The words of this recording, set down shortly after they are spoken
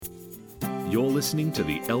You're listening to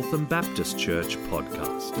the Eltham Baptist Church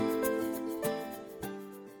podcast.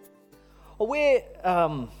 Well, we're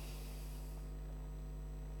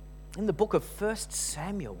in the book of 1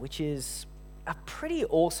 Samuel, which is a pretty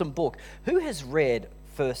awesome book. Who has read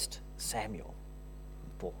 1 Samuel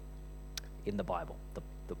in the Bible?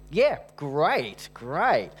 Yeah, great.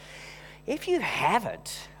 If you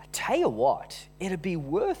haven't, I tell you what, it'd be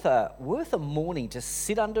worth a morning to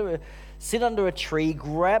sit under a tree,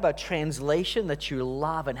 grab a translation that you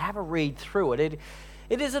love, and have a read through it.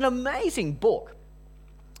 It is an amazing book,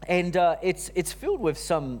 and it's filled with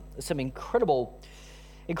some incredible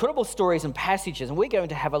stories and passages, and we're going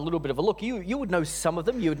to have a little bit of a look. You would know some of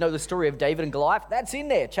them. You would know the story of David and Goliath. That's in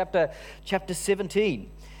there, chapter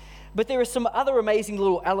 17. But there are some other amazing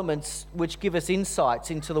little elements which give us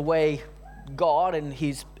insights into the way God and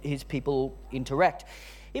his people interact.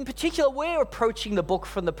 In particular, we're approaching the book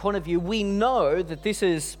from the point of view, we know that this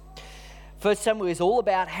is, 1 Samuel is all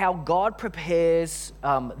about how God prepares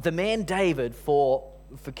the man David for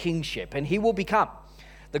kingship, and he will become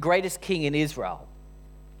the greatest king in Israel.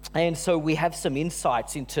 And so we have some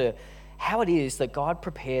insights into how it is that God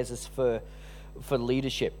prepares us for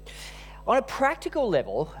leadership. On a practical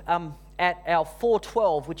level, at our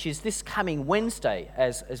 412, which is this coming Wednesday,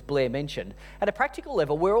 as Blair mentioned, at a practical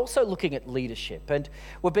level, we're also looking at leadership. And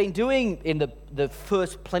we've been doing, in the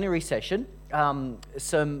first plenary session,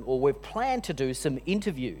 we've planned to do some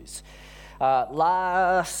interviews.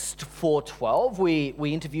 Last 412,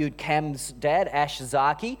 we interviewed Cam's dad, Ash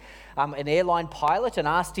Zaki, an airline pilot, and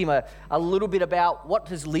asked him a little bit about what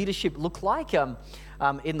does leadership look like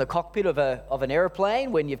in the cockpit of an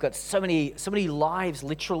aeroplane when you've got so many lives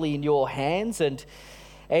literally in your hands, and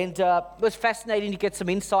it was fascinating to get some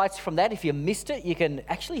insights from that. If you missed it, you can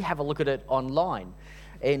actually have a look at it online,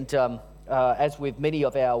 and as with many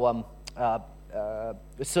of our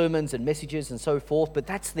sermons and messages and so forth, but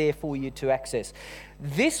that's there for you to access.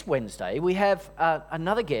 This Wednesday we have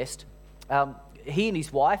another guest. He and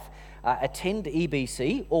his wife attend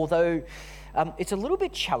EBC, although it's a little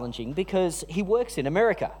bit challenging because he works in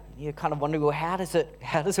America. You're kind of wondering, well, how does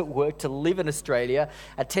it work to live in Australia,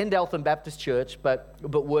 attend Eltham Baptist Church, but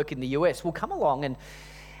work in the US? Well, come along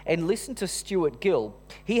and listen to Stewart Gill.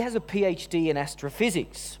 He has a PhD in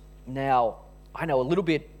astrophysics. Now, I know a little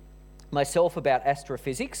bit myself about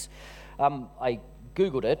astrophysics. I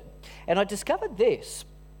Googled it, and I discovered this.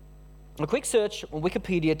 A quick search on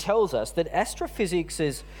Wikipedia tells us that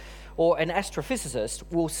astrophysics or an astrophysicist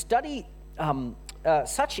will study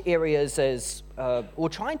such areas as, or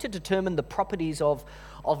trying to determine the properties of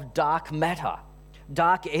dark matter,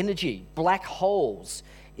 dark energy, black holes.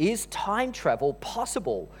 Is time travel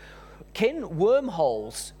possible? Can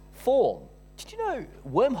wormholes form? Did you know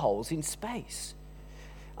wormholes in space?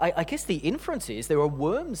 I guess the inference is there are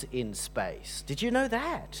worms in space. Did you know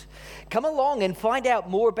that? Come along and find out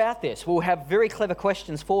more about this. We'll have very clever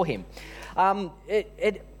questions for him.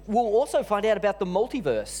 We'll also find out about the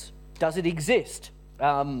multiverse. Does it exist?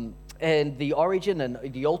 And the origin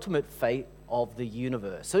and the ultimate fate of the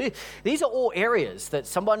universe. So these are all areas that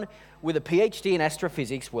someone with a PhD in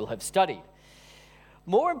astrophysics will have studied.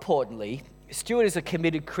 More importantly, Stewart is a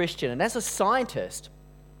committed Christian, and as a scientist,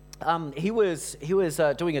 he was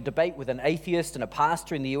doing a debate with an atheist and a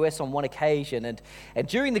pastor in the US on one occasion, and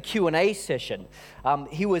during the Q&A session,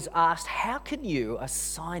 he was asked, how can you, a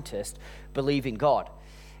scientist, believe in God?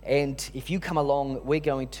 And if you come along, we're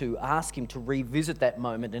going to ask him to revisit that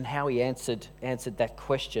moment and how he answered that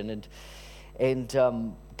question, and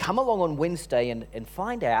come along on Wednesday and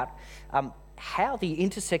find out how the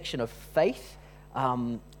intersection of faith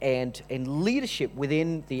and leadership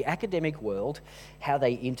within the academic world, how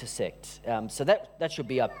they intersect. So that should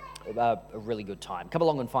be a really good time. Come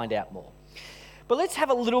along and find out more. But let's have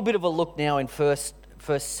a little bit of a look now in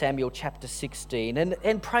 1 Samuel chapter 16.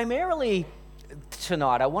 And primarily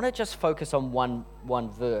tonight, I want to just focus on one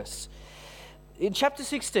verse. In chapter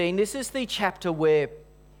 16, this is the chapter where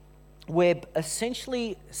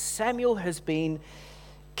essentially Samuel has been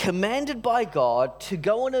commanded by God to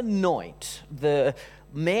go and anoint the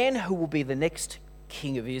man who will be the next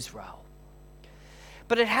king of Israel.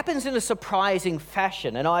 But it happens in a surprising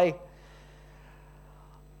fashion, and I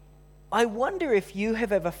wonder if you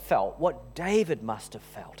have ever felt what David must have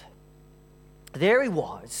felt. There he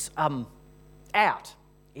was, out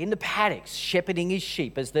in the paddocks, shepherding his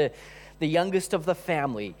sheep as the youngest of the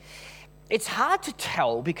family. It's hard to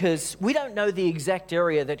tell because we don't know the exact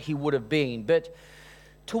area that he would have been, but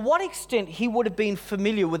to what extent he would have been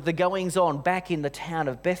familiar with the goings-on back in the town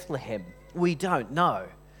of Bethlehem, we don't know.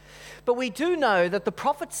 But we do know that the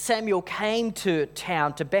prophet Samuel came to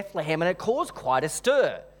town, to Bethlehem, and it caused quite a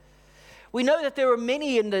stir. we know that there were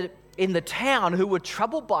many in the town who were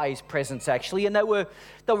troubled by his presence, actually, and they were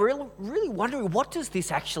really wondering, what does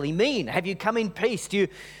this actually mean? Have you come in peace? Do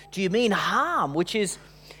you mean harm? Which is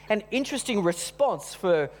an interesting response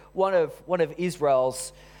for one of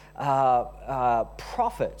Israel's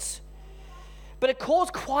prophets. But it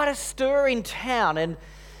caused quite a stir in town,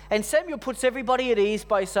 and Samuel puts everybody at ease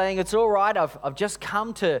by saying, it's all right, I've just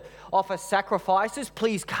come to offer sacrifices.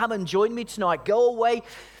 Please come and join me tonight. Go away,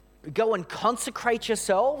 go and consecrate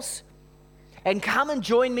yourselves, and come and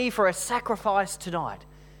join me for a sacrifice tonight.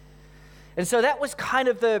 And so that was kind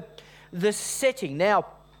of the setting. Now,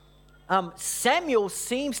 Samuel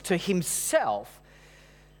seems to himself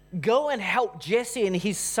go and help Jesse and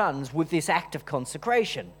his sons with this act of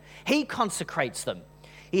consecration. He consecrates them.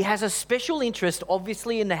 He has a special interest,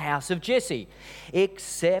 obviously, in the house of Jesse,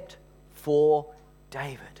 except for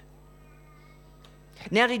David.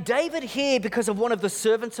 Now, did David hear, because of one of the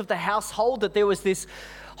servants of the household, that there was this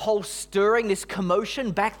whole stirring, this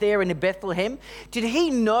commotion back there in Bethlehem? Did he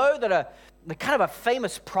know that a kind of a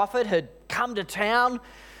famous prophet had come to town,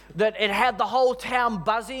 that it had the whole town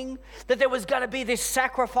buzzing, that there was going to be this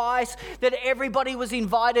sacrifice, that everybody was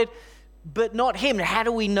invited, but not him? How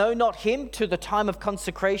do we know not him to the time of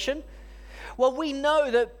consecration? Well, we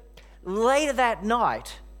know that later that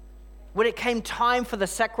night, when it came time for the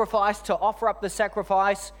sacrifice, to offer up the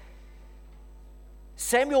sacrifice,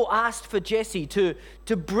 Samuel asked for Jesse to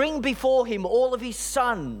bring before him all of his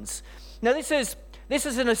sons. Now, this is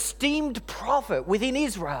an esteemed prophet within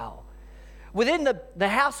Israel. Within the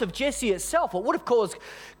house of Jesse itself, it would have caused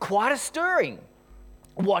quite a stirring.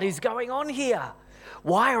 What is going on here?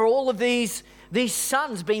 Why are all of these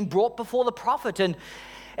sons being brought before the prophet? And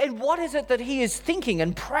what is it that he is thinking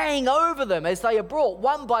and praying over them as they are brought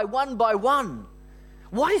one by one by one?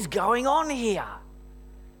 What is going on here?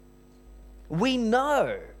 We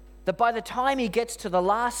know that by the time he gets to the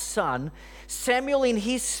last son, Samuel in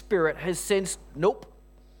his spirit has sensed, nope,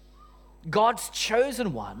 God's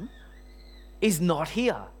chosen one is not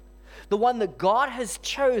here. The one that God has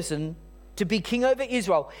chosen to be king over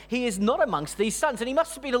Israel, he is not amongst these sons. And he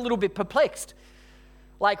must have been a little bit perplexed.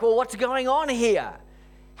 Like, well, what's going on here?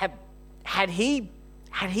 Had he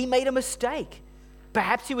made a mistake?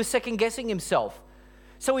 Perhaps he was second guessing himself.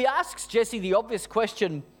 So he asks Jesse the obvious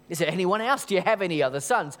question, is there anyone else? Do you have any other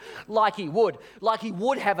sons? Like he would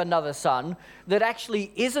have another son that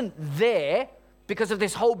actually isn't there because of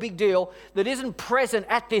this whole big deal, that isn't present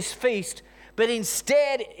at this feast, but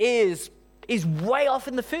instead is way off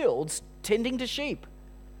in the fields tending to sheep.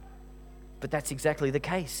 But that's exactly the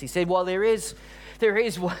case. He said, well, there is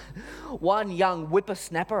one young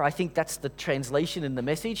whippersnapper. I think that's the translation in the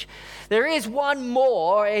Message. There is one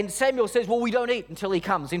more, and Samuel says, well, we don't eat until he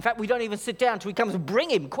comes. In fact, we don't even sit down until he comes. Bring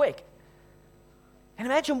him quick. And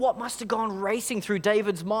imagine what must have gone racing through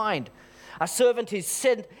David's mind. A servant is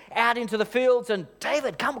sent out into the fields, and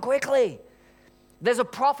David, come quickly. There's a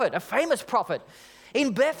prophet, a famous prophet,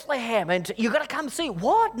 in Bethlehem, and you got to come see.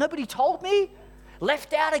 What? Nobody told me?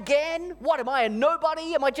 Left out again? What, am I a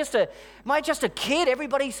nobody? Am I just a kid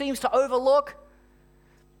everybody seems to overlook?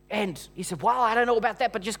 And he said, well, I don't know about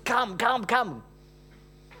that, but just come.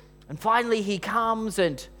 And finally he comes,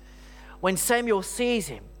 and when Samuel sees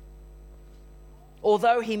him,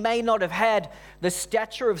 although he may not have had the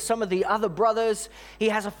stature of some of the other brothers, he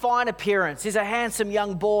has a fine appearance. He's a handsome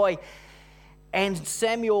young boy. And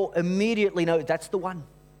Samuel immediately knows, that's the one.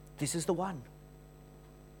 This is the one.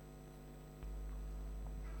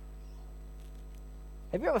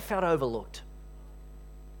 Have you ever felt overlooked?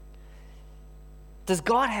 Does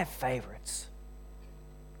God have favorites?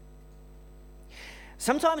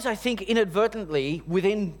 Sometimes I think inadvertently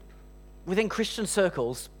within Christian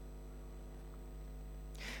circles,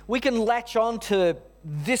 we can latch on to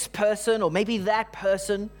this person or maybe that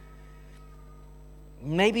person.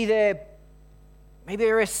 Maybe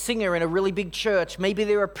they're a singer in a really big church. Maybe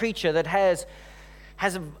they're a preacher that has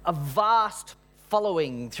a vast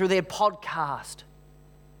following through their podcast.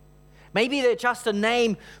 Maybe they're just a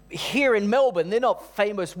name here in Melbourne. They're not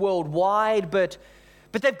famous worldwide, but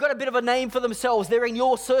they've got a bit of a name for themselves. They're in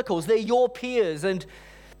your circles. They're your peers. And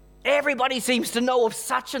everybody seems to know of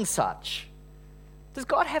such and such. Does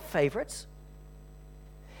God have favorites?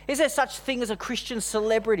 Is there such thing as a Christian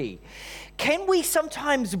celebrity? Can we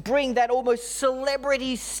sometimes bring that almost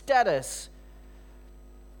celebrity status,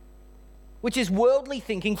 which is worldly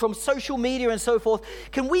thinking from social media and so forth,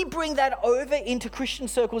 can we bring that over into Christian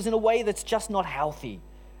circles in a way that's just not healthy,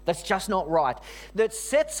 that's just not right, that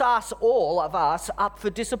sets us, all of us, up for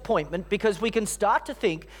disappointment because we can start to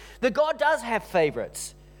think that God does have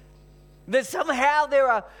favorites? That somehow there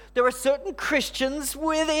are certain Christians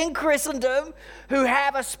within Christendom who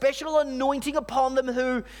have a special anointing upon them,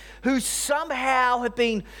 who somehow have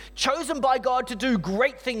been chosen by God to do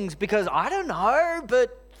great things because, I don't know,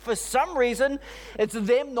 but for some reason, it's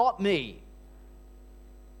them, not me.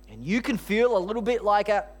 And you can feel a little bit like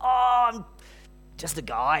I'm just a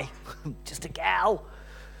guy, just a gal.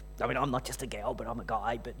 I mean, I'm not just a gal, but I'm a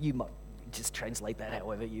guy, but you might just translate that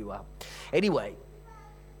however you are. Anyway,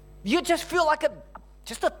 you just feel like a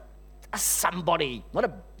somebody, not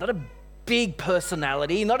a big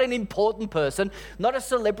personality, not an important person, not a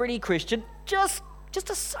celebrity Christian, just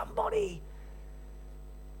a somebody.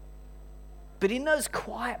 But in those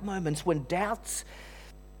quiet moments when doubts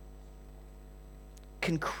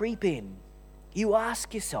can creep in, you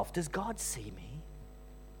ask yourself, does God see me?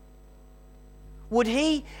 Would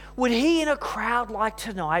he in a crowd like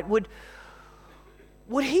tonight, would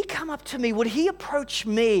he come up to me? Would he approach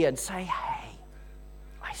me and say, hey,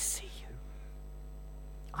 I see you.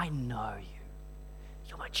 I know you.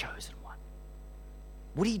 You're my chosen one.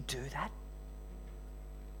 Would he do that?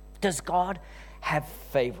 Does God have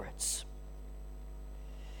favorites?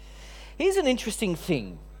 Here's an interesting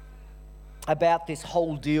thing about this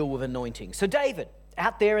whole deal with anointing. So David,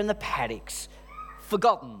 out there in the paddocks,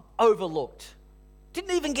 forgotten, overlooked,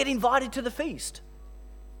 didn't even get invited to the feast.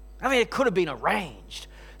 I mean, it could have been arranged.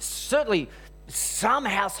 Certainly, some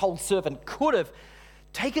household servant could have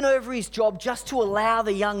taken over his job just to allow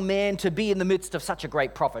the young man to be in the midst of such a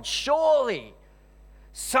great prophet. Surely,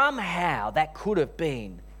 somehow that could have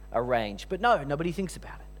been arranged. But no, nobody thinks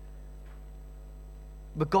about it.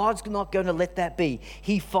 But God's not going to let that be.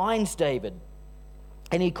 He finds David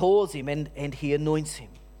and he calls him and he anoints him.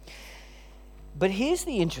 But here's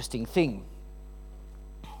the interesting thing.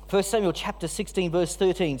 1 Samuel chapter 16, verse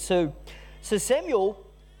 13. So Samuel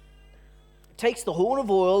takes the horn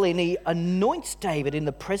of oil and he anoints David in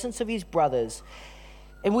the presence of his brothers.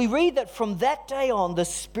 And we read that from that day on, the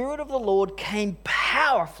Spirit of the Lord came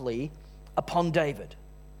powerfully upon David.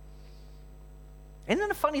 And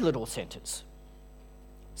then a funny little sentence.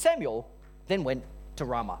 Samuel then went to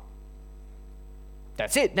Ramah.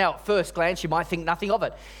 That's it. Now, at first glance, you might think nothing of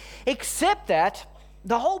it, except that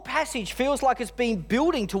the whole passage feels like it's been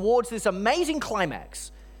building towards this amazing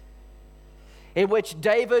climax in which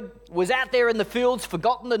David was out there in the fields,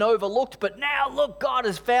 forgotten and overlooked, but now, look, God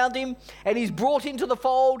has found him and he's brought into the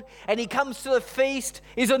fold and he comes to the feast,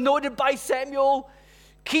 is anointed by Samuel,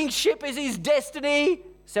 kingship is his destiny.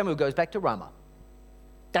 Samuel goes back to Ramah.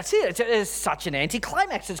 That's it. It's such an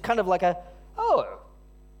anticlimax. It's kind of like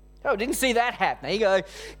didn't see that happening. I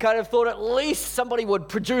kind of thought at least somebody would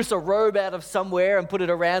produce a robe out of somewhere and put it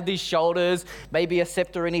around his shoulders, maybe a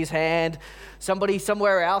scepter in his hand. Somebody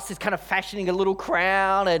somewhere else is kind of fashioning a little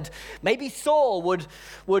crown, and maybe Saul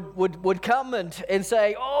would come and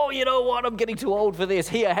say, oh, you know what, I'm getting too old for this.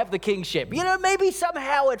 Here, have the kingship. You know, maybe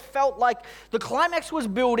somehow it felt like the climax was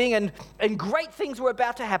building and great things were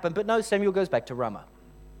about to happen. But no, Samuel goes back to Ramah.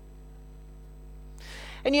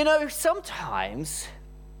 And you know, sometimes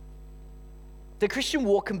the Christian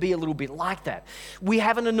walk can be a little bit like that. We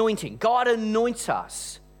have an anointing. God anoints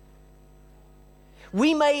us.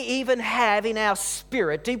 We may even have in our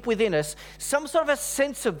spirit, deep within us, some sort of a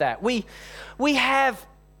sense of that. We have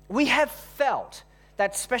felt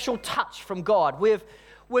that special touch from God. We've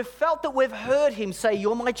felt that we've heard him say,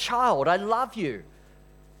 you're my child, I love you.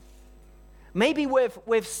 Maybe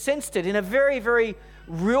we've sensed it in a very, very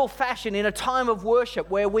real fashion in a time of worship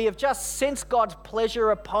where we have just sensed God's pleasure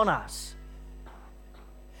upon us.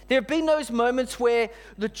 There have been those moments where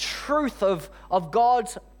the truth of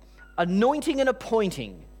God's anointing and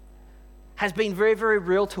appointing has been very, very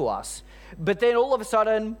real to us. But then all of a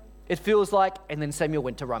sudden, it feels like, and then Samuel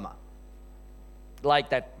went to Ramah. Like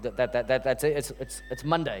that's it. It's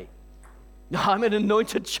Monday. I'm an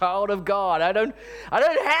anointed child of God. I don't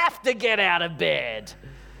have to get out of bed.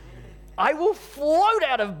 I will float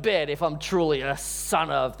out of bed if I'm truly a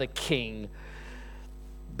son of the King.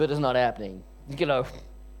 But it's not happening. You know,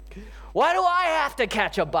 why do I have to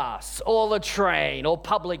catch a bus or a train or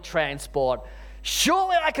public transport?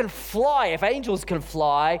 Surely I can fly. If angels can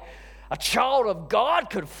fly, a child of God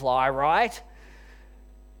could fly, right?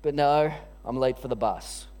 But no, I'm late for the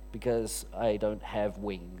bus because I don't have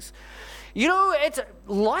wings. You know,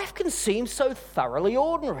 life can seem so thoroughly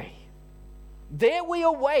ordinary. There we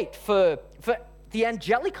await for the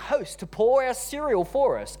angelic host to pour our cereal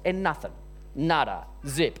for us, and nothing. Nada.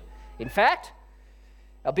 Zip. In fact,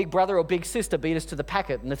 our big brother or big sister beat us to the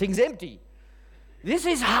packet and the thing's empty. This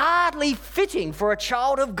is hardly fitting for a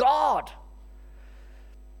child of God.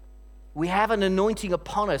 We have an anointing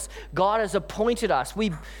upon us. God has appointed us.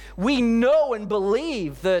 We know and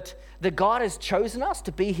believe that God has chosen us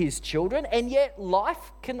to be his children, and yet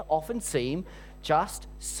life can often seem just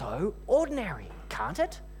so ordinary, can't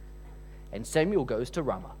it? And Samuel goes to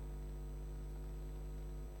Ramah.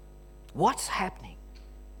 What's happening?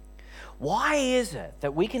 Why is it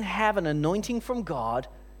that we can have an anointing from God,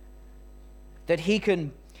 that he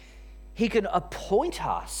can appoint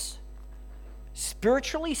us,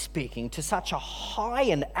 spiritually speaking, to such a high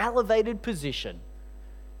and elevated position,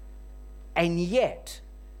 and yet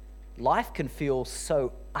life can feel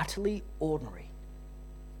so utterly ordinary?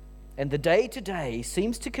 And the day-to-day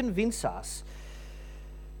seems to convince us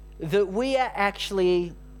that we are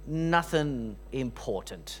actually nothing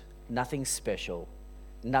important, nothing special,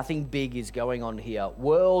 nothing big is going on here.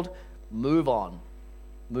 World, move on.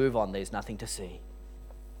 Move on, there's nothing to see.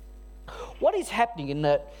 What is happening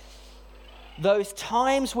in those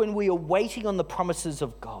times when we are waiting on the promises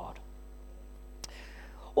of God?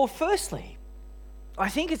 Well, firstly, I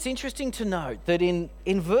think it's interesting to note that in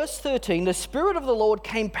verse 13, the Spirit of the Lord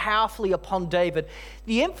came powerfully upon David.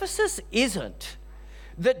 The emphasis isn't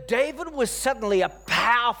that David was suddenly a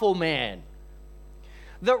powerful man.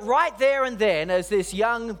 That right there and then, as this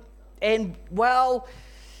young, and well,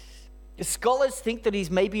 scholars think that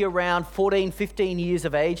he's maybe around 14, 15 years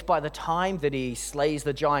of age by the time that he slays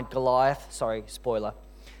the giant Goliath. Sorry, spoiler,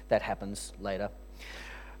 that happens later.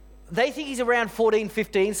 They think he's around 14,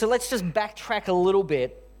 15, so let's just backtrack a little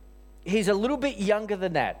bit. He's a little bit younger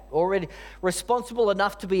than that, already responsible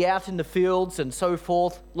enough to be out in the fields and so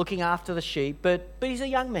forth, looking after the sheep, but he's a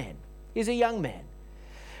young man. He's a young man.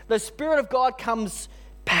 The Spirit of God comes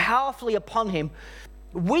powerfully upon him.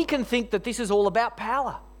 We can think that this is all about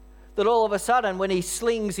power. That all of a sudden, when he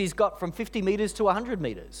slings, he's got from 50 meters to 100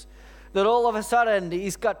 meters. That all of a sudden,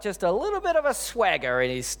 he's got just a little bit of a swagger in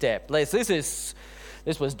his step.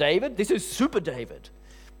 This was David. This is Super David.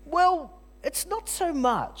 Well, it's not so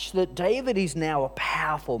much that David is now a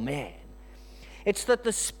powerful man. It's that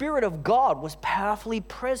the Spirit of God was powerfully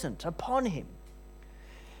present upon him.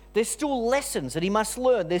 There's still lessons that he must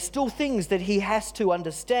learn. There's still things that he has to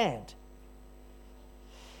understand.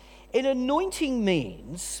 An anointing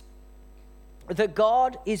means that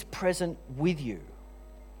God is present with you.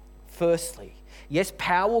 Firstly, yes,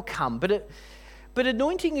 power will come, but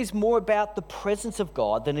anointing is more about the presence of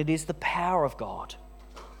God than it is the power of God.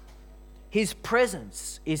 His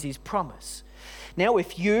presence is his promise. Now,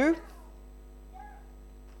 if you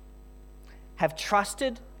have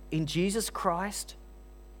trusted in Jesus Christ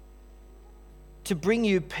to bring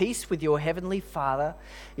you peace with your Heavenly Father,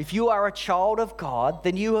 if you are a child of God,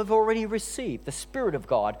 then you have already received the Spirit of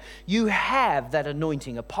God. You have that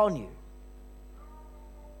anointing upon you.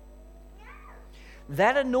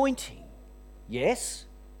 That anointing, yes,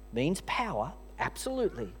 means power,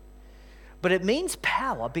 absolutely. But it means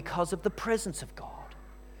power because of the presence of God.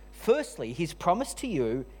 Firstly, his promise to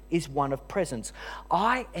you is one of presence.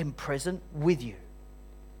 I am present with you.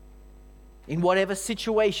 In whatever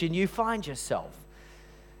situation you find yourself.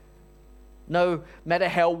 No matter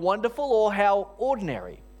how wonderful or how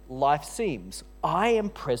ordinary life seems, I am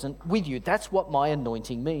present with you. That's what my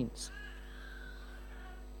anointing means.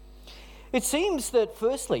 It seems that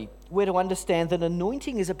firstly, we're to understand that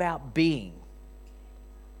anointing is about being.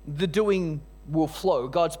 The doing will flow.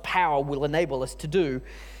 God's power will enable us to do.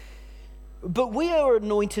 But we are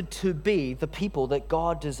anointed to be the people that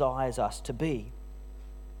God desires us to be.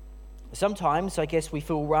 Sometimes, I guess, we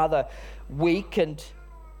feel rather weak and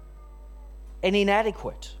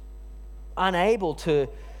inadequate, unable to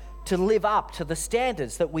live up to the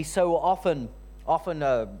standards that we so often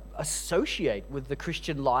associate with the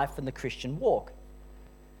Christian life and the Christian walk.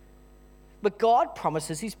 But God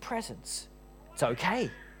promises his presence. It's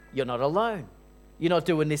okay. You're not alone. You're not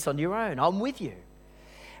doing this on your own. I'm with you.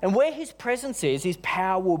 And where his presence is, his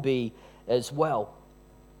power will be as well.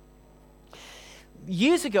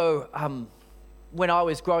 Years ago, when I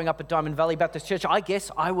was growing up at Diamond Valley Baptist Church, I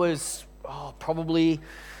guess I was probably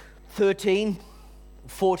 13,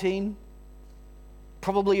 14,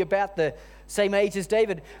 probably about the same age as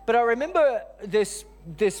David. But I remember this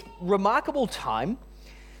remarkable time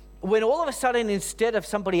when all of a sudden, instead of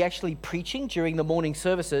somebody actually preaching during the morning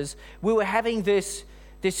services, we were having this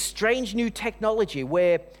strange new technology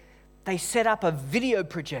where they set up a video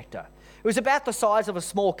projector. It was about the size of a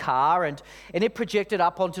small car, and it projected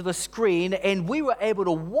up onto the screen, and we were able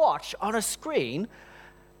to watch on a screen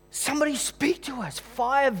somebody speak to us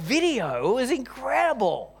via video. It was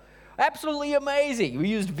incredible, absolutely amazing. We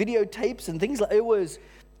used videotapes and things like it was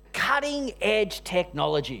cutting edge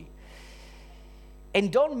technology.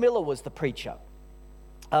 And Don Miller was the preacher.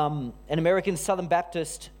 an American Southern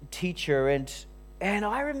Baptist teacher, and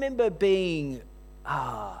I remember being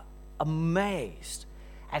amazed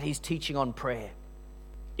at his teaching on prayer.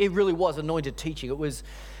 It really was anointed teaching. It was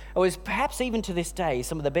perhaps even to this day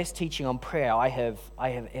some of the best teaching on prayer I have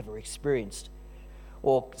ever experienced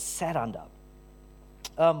or sat under.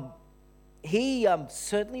 He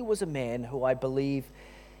certainly was a man who I believe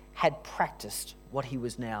had practiced what he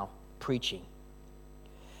was now preaching.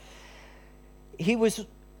 He was,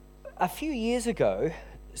 a few years ago,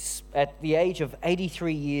 at the age of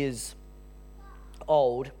 83 years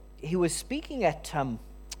old, he was speaking at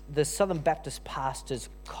the Southern Baptist Pastors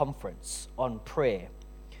Conference on prayer.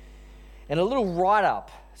 And a little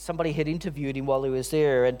write-up, somebody had interviewed him while he was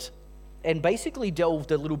there and basically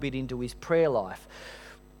delved a little bit into his prayer life.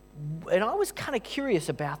 And I was kind of curious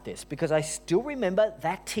about this because I still remember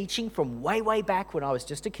that teaching from way, way back when I was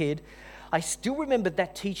just a kid. I still remember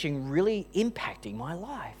that teaching really impacting my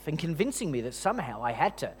life and convincing me that somehow I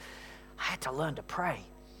had to learn to pray.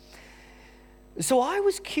 So I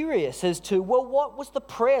was curious as to, well, what was the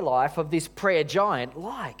prayer life of this prayer giant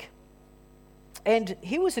like? And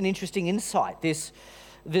here was an interesting insight. This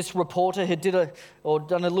reporter had done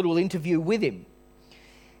a little interview with him.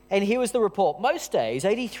 And here was the report. Most days,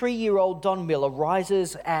 83-year-old Don Miller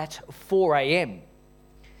rises at 4 a.m.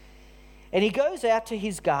 and he goes out to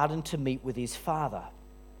his garden to meet with his father.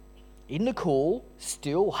 In the cool,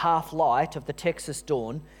 still half light of the Texas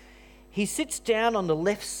dawn, he sits down on the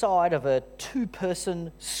left side of a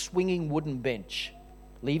 2-person swinging wooden bench,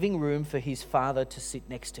 leaving room for his father to sit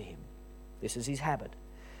next to him. This is his habit.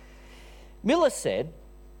 Miller said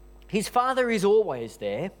his father is always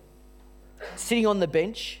there, sitting on the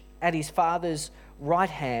bench at his father's right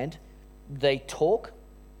hand. They talk,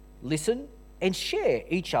 listen, and share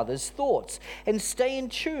each other's thoughts and stay in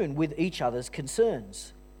tune with each other's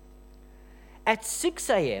concerns. At 6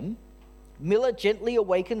 a.m., Miller gently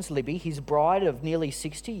awakens Libby, his bride of nearly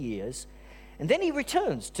 60 years, and then he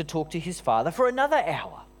returns to talk to his father for another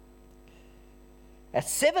hour. At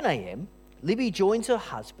 7 a.m., Libby joins her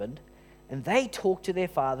husband, and they talk to their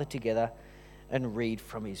father together and read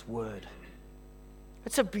from his word.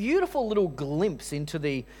 It's a beautiful little glimpse into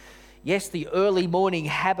the early morning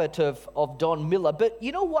habit of Don Miller. But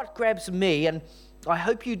you know what grabs me, and I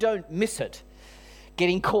hope you don't miss it,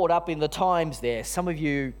 getting caught up in the times there. Some of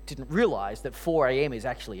you didn't realize that 4 a.m. is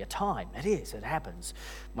actually a time. It is, it happens.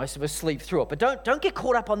 Most of us sleep through it. But don't get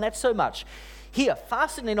caught up on that so much. Here,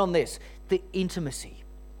 fasten in on this, the intimacy.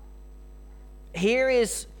 Here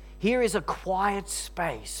is a quiet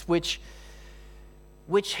space which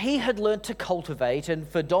he had learnt to cultivate, and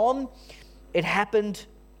for Don, it happened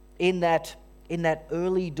in that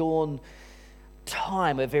early dawn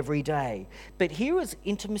time of every day. But here was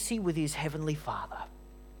intimacy with his heavenly Father.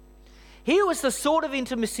 Here was the sort of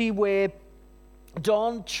intimacy where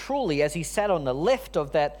Don truly, as he sat on the left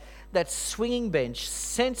of that swinging bench,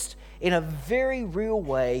 sensed in a very real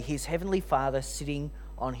way his heavenly Father sitting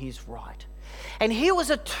on his right. And here was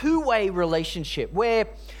a two-way relationship where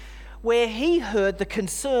he heard the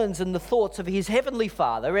concerns and the thoughts of his heavenly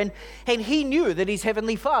Father, and he knew that his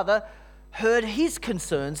heavenly Father heard his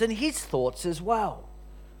concerns and his thoughts as well.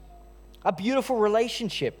 A beautiful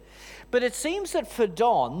relationship. But it seems that for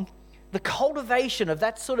Don, the cultivation of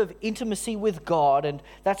that sort of intimacy with God and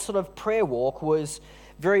that sort of prayer walk was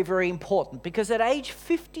very, very important, because at age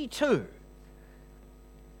 52,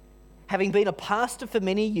 having been a pastor for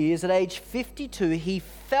many years, at age 52, he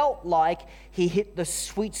felt like he hit the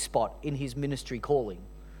sweet spot in his ministry calling.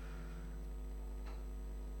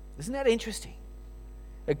 Isn't that interesting?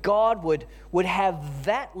 That God would have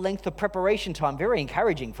that length of preparation time, very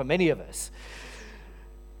encouraging for many of us,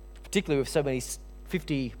 particularly with so many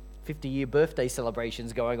 50-year birthday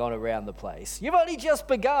celebrations going on around the place. You've only just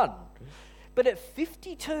begun. But at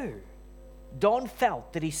 52, Don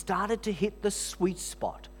felt that he started to hit the sweet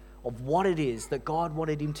spot of what it is that God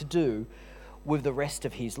wanted him to do with the rest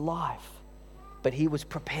of his life. But he was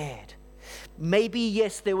prepared. Maybe,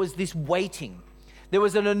 yes, there was this waiting. There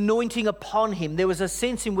was an anointing upon him. There was a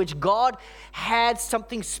sense in which God had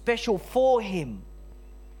something special for him.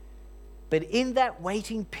 But in that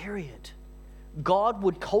waiting period, God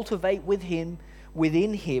would cultivate within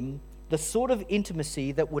him the sort of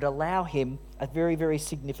intimacy that would allow him a very, very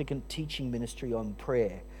significant teaching ministry on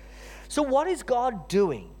prayer. So what is God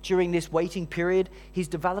doing during this waiting period? He's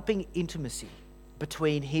developing intimacy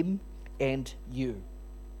between him and you.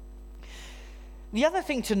 The other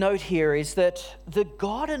thing to note here is that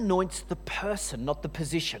God anoints the person, not the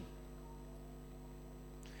position.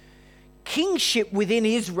 Kingship within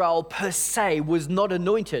Israel per se was not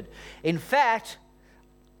anointed. In fact,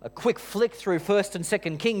 a quick flick through 1st and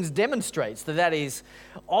 2nd Kings demonstrates that that is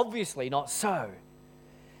obviously not so.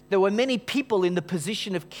 There were many people in the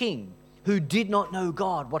position of king who did not know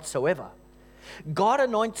God whatsoever. God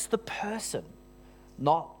anoints the person,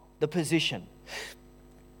 not the position.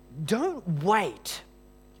 Don't wait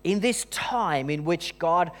in this time in which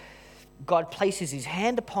God places his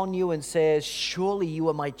hand upon you and says, surely you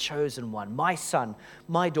are my chosen one, my son,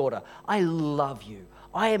 my daughter. I love you.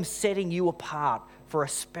 I am setting you apart for a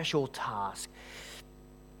special task.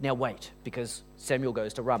 Now wait, because Samuel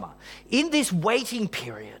goes to Ramah. In this waiting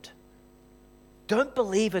period, don't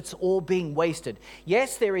believe it's all being wasted.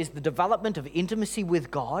 Yes, there is the development of intimacy with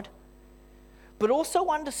God, but also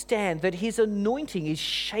understand that his anointing is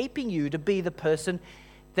shaping you to be the person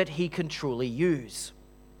that he can truly use.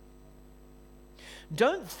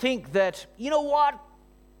 Don't think that, you know what,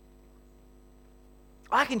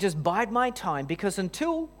 I can just bide my time, because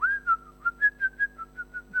until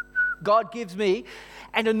God gives me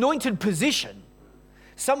an anointed position,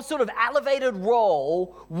 some sort of elevated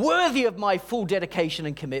role worthy of my full dedication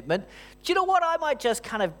and commitment, do you know what, I might just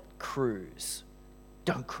kind of cruise.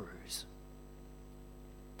 Don't cruise.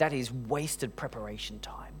 That is wasted preparation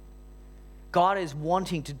time. God is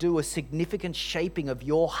wanting to do a significant shaping of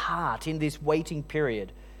your heart in this waiting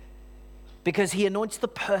period, because he anoints the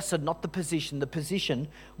person, not the position. The position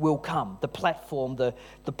will come, the platform, the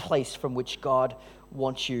place from which God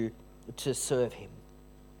wants you to serve him.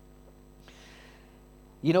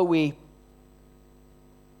 You know, we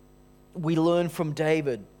learn from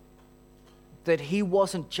David that he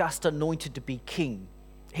wasn't just anointed to be king.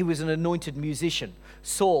 He was an anointed musician.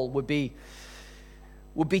 Saul would be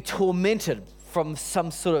tormented from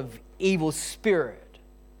some sort of evil spirit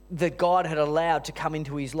that God had allowed to come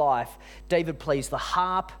into his life. David plays the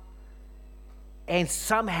harp, and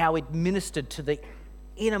somehow it ministered to the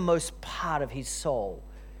innermost part of his soul.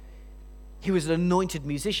 He was an anointed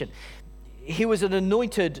musician. He was an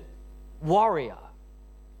anointed warrior.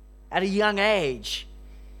 At a young age,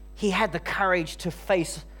 he had the courage to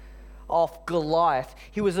face off Goliath.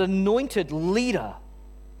 He was an anointed leader.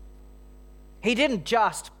 He didn't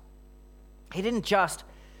just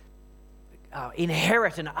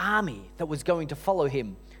inherit an army that was going to follow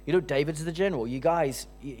him. You know, David's the general. You guys,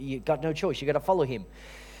 you got no choice. You got to follow him.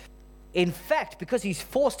 In fact, because he's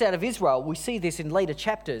forced out of Israel, we see this in later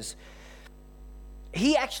chapters,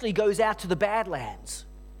 he actually goes out to the Badlands.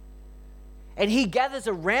 And he gathers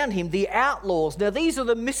around him the outlaws. Now, these are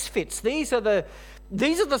the misfits. These are the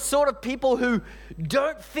sort of people who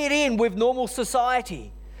don't fit in with normal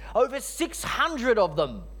society. Over 600 of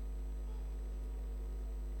them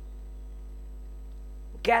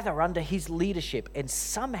gather under his leadership, and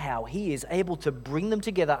somehow he is able to bring them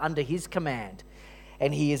together under his command,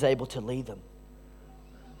 and he is able to lead them.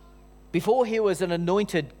 Before he was an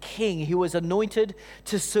anointed king, he was anointed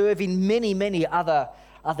to serve in many, many other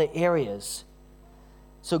areas.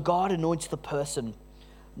 So God anoints the person,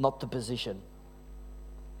 not the position.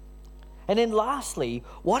 And then lastly,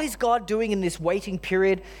 what is God doing in this waiting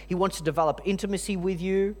period? He wants to develop intimacy with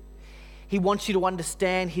you. He wants you to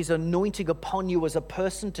understand his anointing upon you as a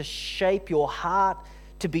person to shape your heart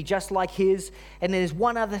to be just like his. And there's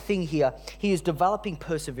one other thing here. He is developing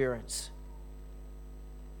perseverance.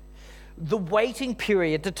 The waiting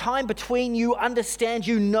period, the time between you understand,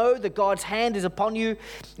 you know that God's hand is upon you,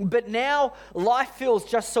 but now life feels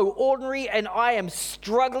just so ordinary and I am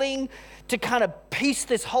struggling to kind of piece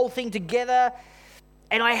this whole thing together,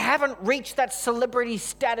 and I haven't reached that celebrity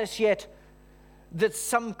status yet that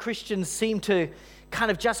some Christians seem to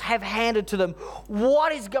kind of just have handed to them.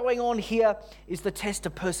 What is going on here is the test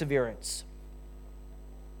of perseverance.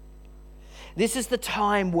 This is the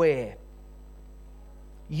time where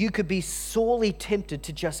you could be sorely tempted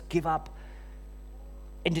to just give up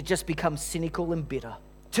and to just become cynical and bitter,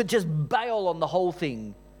 to just bail on the whole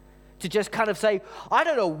thing, to just kind of say, I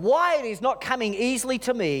don't know why it is not coming easily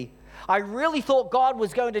to me. I really thought God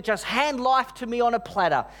was going to just hand life to me on a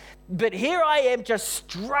platter, but here I am just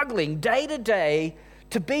struggling day to day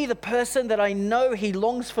to be the person that I know he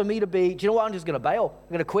longs for me to be. Do you know what? I'm just going to bail. I'm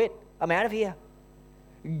going to quit. I'm out of here.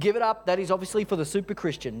 Give it up. That is obviously for the super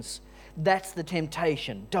Christians. That's the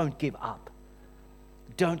temptation. Don't give up.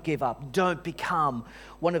 Don't give up. Don't become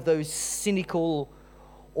one of those cynical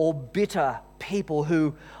or bitter people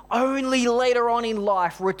who only later on in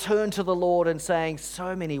life return to the Lord and saying,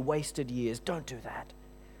 so many wasted years. Don't do that.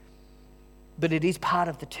 But it is part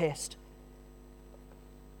of the test.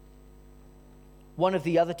 One of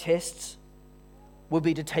the other tests will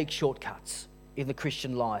be to take shortcuts in the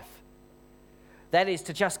Christian life. That is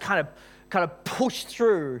to just kind of push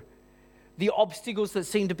through the obstacles that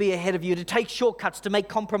seem to be ahead of you, to take shortcuts, to make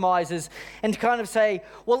compromises, and to kind of say,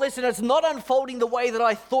 well, listen, it's not unfolding the way that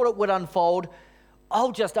I thought it would unfold.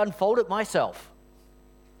 I'll just unfold it myself.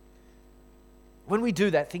 When we do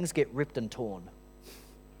that, things get ripped and torn.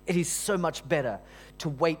 It is so much better to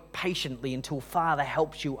wait patiently until Father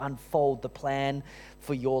helps you unfold the plan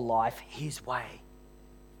for your life His way.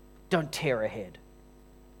 Don't tear ahead.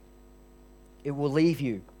 It will leave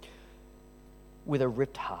you with a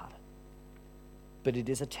ripped heart. But it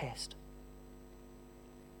is a test.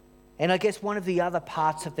 And I guess one of the other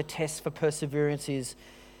parts of the test for perseverance is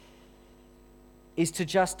to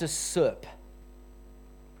just usurp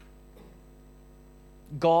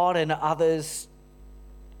God and others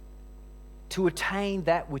to attain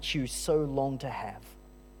that which you so long to have,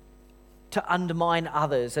 to undermine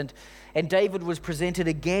others. And David was presented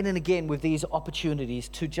again and again with these opportunities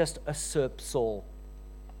to just usurp Saul.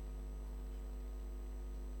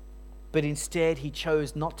 But instead he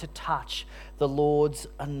chose not to touch the Lord's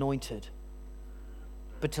anointed,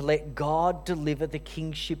 but to let God deliver the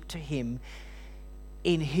kingship to him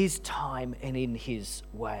in His time and in His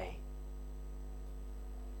way.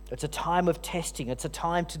 It's a time of testing. It's a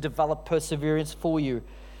time to develop perseverance for you.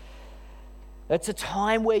 It's a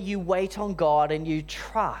time where you wait on God and you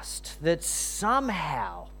trust that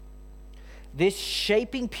somehow this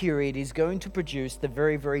shaping period is going to produce the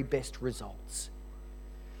very, very best results.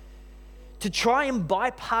 To try and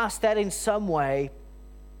bypass that in some way,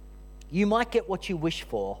 you might get what you wish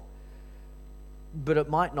for, but it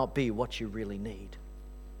might not be what you really need.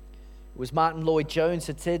 It was Martin Lloyd-Jones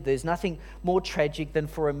that said, there's nothing more tragic than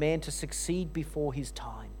for a man to succeed before his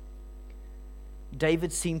time.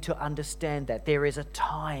 David seemed to understand that there is a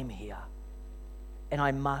time here, and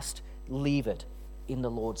I must leave it in the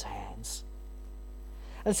Lord's hands.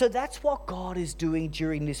 And so that's what God is doing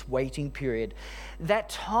during this waiting period. That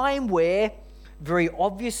time where, very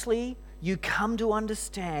obviously, you come to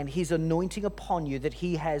understand His anointing upon you, that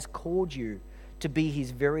He has called you to be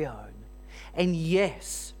His very own. And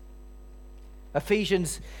yes,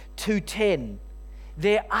 Ephesians 2:10,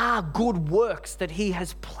 there are good works that He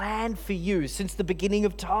has planned for you since the beginning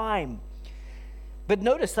of time. But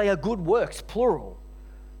notice they are good works, plural,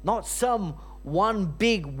 not some one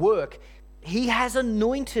big work. He has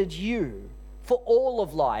anointed you for all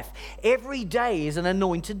of life. Every day is an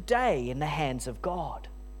anointed day in the hands of God.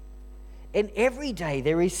 And every day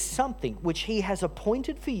there is something which He has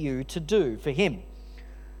appointed for you to do for Him.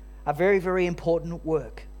 A very, very important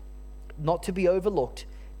work, not to be overlooked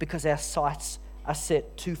because our sights are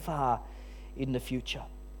set too far in the future.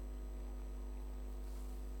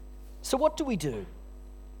 So what do we do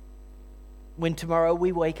when tomorrow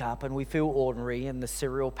we wake up and we feel ordinary and the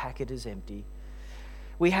cereal packet is empty?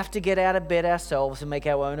 We have to get out of bed ourselves and make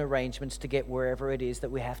our own arrangements to get wherever it is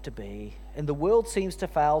that we have to be. And the world seems to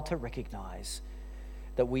fail to recognize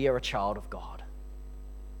that we are a child of God.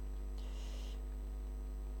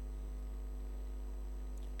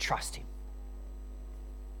 Trust Him.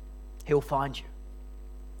 He'll find you.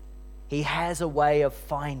 He has a way of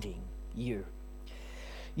finding you.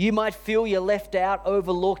 You might feel you're left out,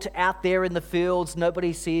 overlooked, out there in the fields.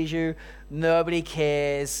 Nobody sees you. Nobody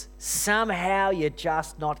cares. Somehow you're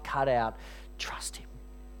just not cut out. Trust Him.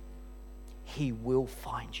 He will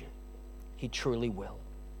find you. He truly will.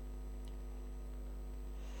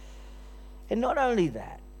 And not only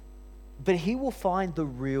that, but He will find the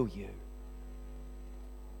real you.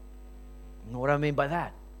 You know what I mean by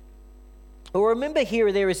that? Well, remember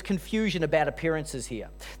here, there is confusion about appearances here.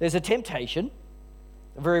 There's a temptation,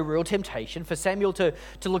 a very real temptation, for Samuel to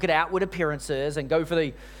look at outward appearances and go for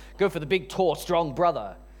the big, tall, strong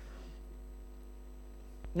brother.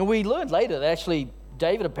 Now, we learned later that actually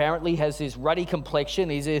David apparently has this ruddy complexion.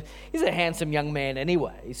 He's a handsome young man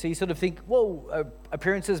anyway. So you sort of think, well,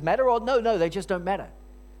 appearances matter? Or no, they just don't matter.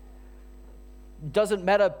 Doesn't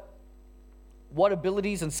matter what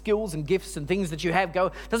abilities and skills and gifts and things that you have go.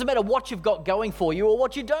 Doesn't matter what you've got going for you or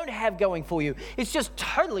what you don't have going for you. It's just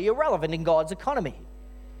totally irrelevant in God's economy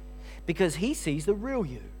because He sees the real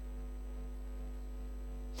you.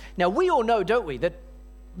 Now, we all know, don't we, that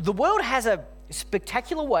the world has a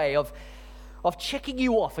spectacular way of checking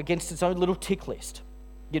you off against its own little tick list.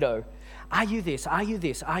 You know, are you this? Are you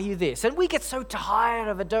this? Are you this? And we get so tired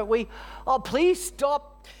of it, don't we? Oh, please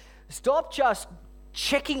stop just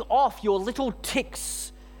checking off your little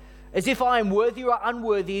ticks as if I am worthy or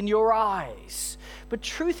unworthy in your eyes. But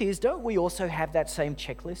truth is, don't we also have that same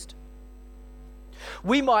checklist?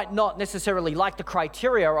 We might not necessarily like the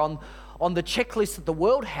criteria on the checklist that the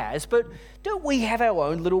world has, but don't we have our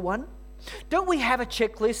own little one? Don't we have a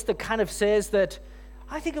checklist that kind of says that,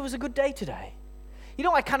 I think it was a good day today?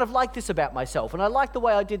 I kind of like this about myself, and I like the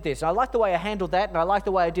way I did this, and I like the way I handled that, and I like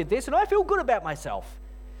the way I did this, and I feel good about myself.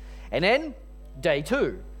 And then, day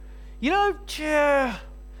 2, I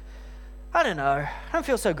don't know, I don't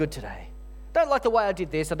feel so good today. Don't like the way I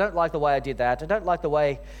did this, I don't like the way I did that, I don't like the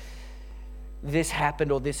way this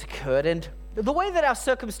happened or this occurred. And the way that our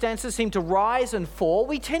circumstances seem to rise and fall,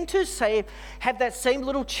 we tend to have that same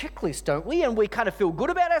little checklist, don't we? And we kind of feel good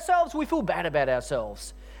about ourselves, we feel bad about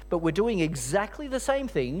ourselves. But we're doing exactly the same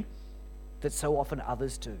thing that so often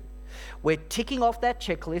others do. We're ticking off that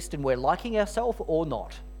checklist and we're liking ourselves or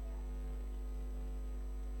not.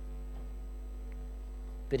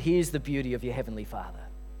 But here's the beauty of your Heavenly Father.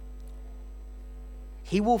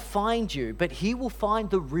 He will find you, but He will find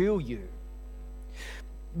the real you.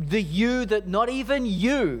 The you that not even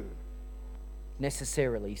you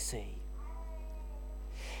necessarily see.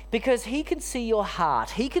 Because He can see your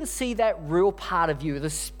heart. He can see that real part of you, the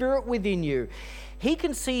spirit within you. He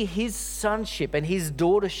can see His sonship and His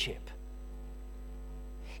daughtership.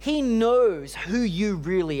 He knows who you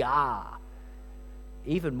really are,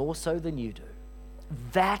 even more so than you do.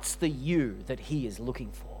 That's the you that He is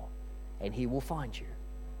looking for, and He will find you,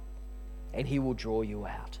 and He will draw you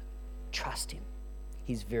out. Trust Him.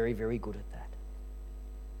 He's very, very good at that.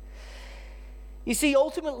 You see,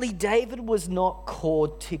 ultimately, David was not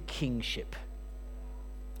called to kingship.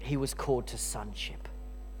 He was called to sonship.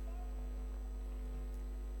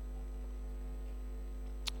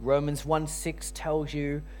 Romans 1:6 tells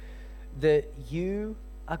you that you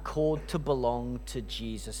are called to belong to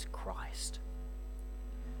Jesus Christ.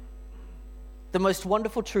 The most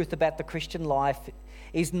wonderful truth about the Christian life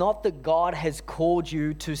is not that God has called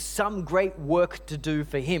you to some great work to do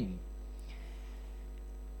for Him.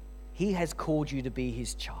 He has called you to be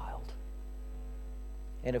His child.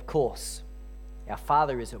 And of course, our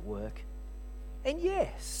Father is at work. And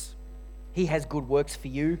yes, He has good works for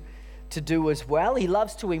you to do as well. He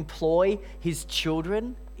loves to employ His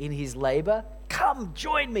children in His labor. Come,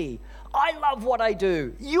 join me. I love what I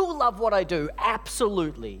do. You'll love what I do.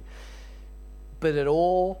 Absolutely. But it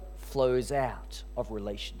all flows out of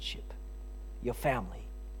relationship. Your family.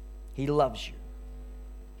 He loves you.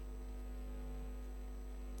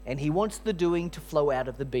 And He wants the doing to flow out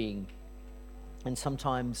of the being. And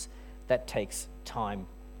sometimes that takes time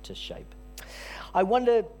to shape. I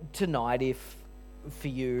wonder tonight if, for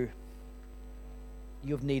you,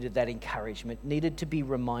 you've needed that encouragement, needed to be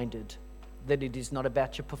reminded that it is not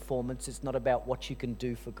about your performance, it's not about what you can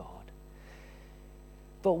do for God.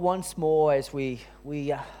 But once more, as we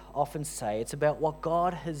often say, it's about what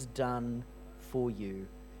God has done for you.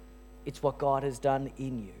 It's what God has done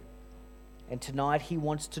in you. And tonight He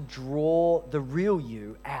wants to draw the real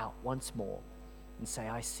you out once more and say,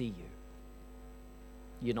 I see you.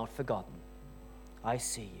 You're not forgotten. I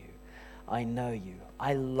see you. I know you.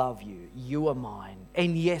 I love you. You are mine.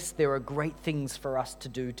 And yes, there are great things for us to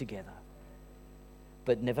do together.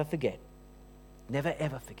 But never forget, never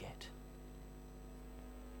ever forget,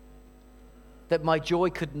 that my joy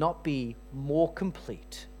could not be more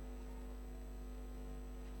complete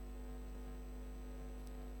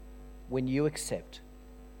when you accept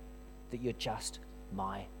that you're just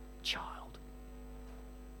my child.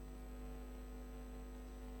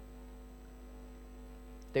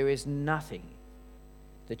 There is nothing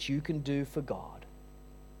that you can do for God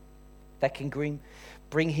that can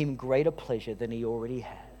bring Him greater pleasure than He already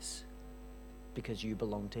has, because you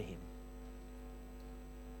belong to Him.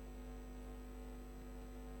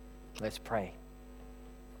 Let's pray.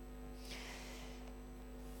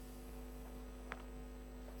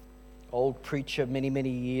 Old preacher many, many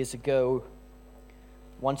years ago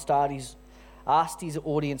once asked his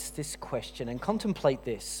audience this question, and contemplate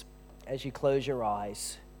this as you close your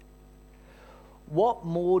eyes. What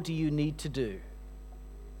more do you need to do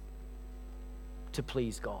to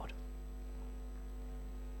please God?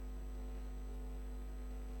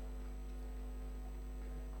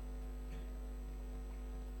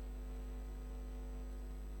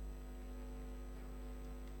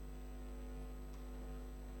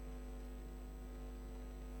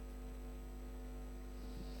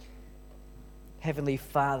 Heavenly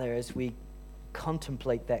Father, as we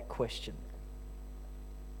contemplate that question,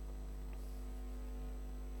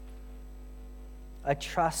 I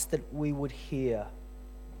trust that we would hear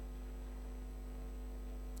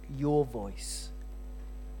your voice.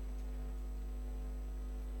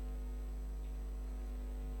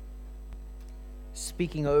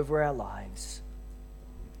 Speaking over our lives,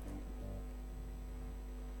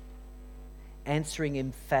 answering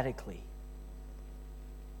emphatically,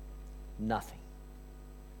 nothing.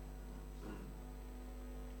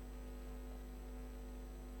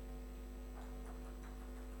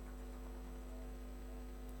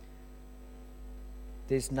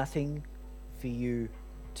 There's nothing for you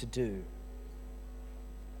to do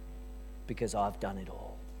because I've done it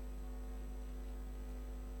all.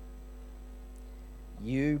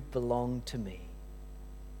 You belong to me.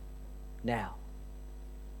 Now,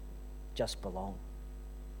 just belong.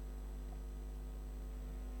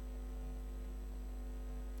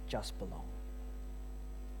 Just belong.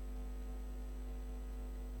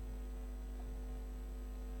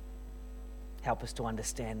 Help us to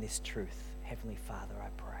understand this truth, Heavenly Father, I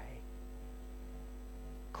pray.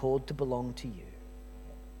 Called to belong to you.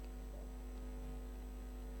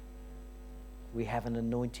 We have an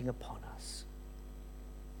anointing upon us.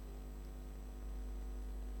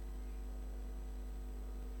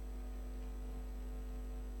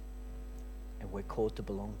 And we're called to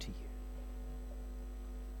belong to you.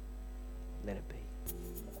 Let it be.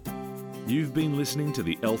 You've been listening to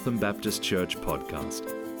the Eltham Baptist Church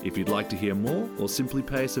podcast. If you'd like to hear more or simply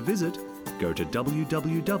pay us a visit, go to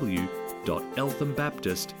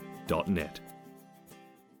www.elthambaptist.net.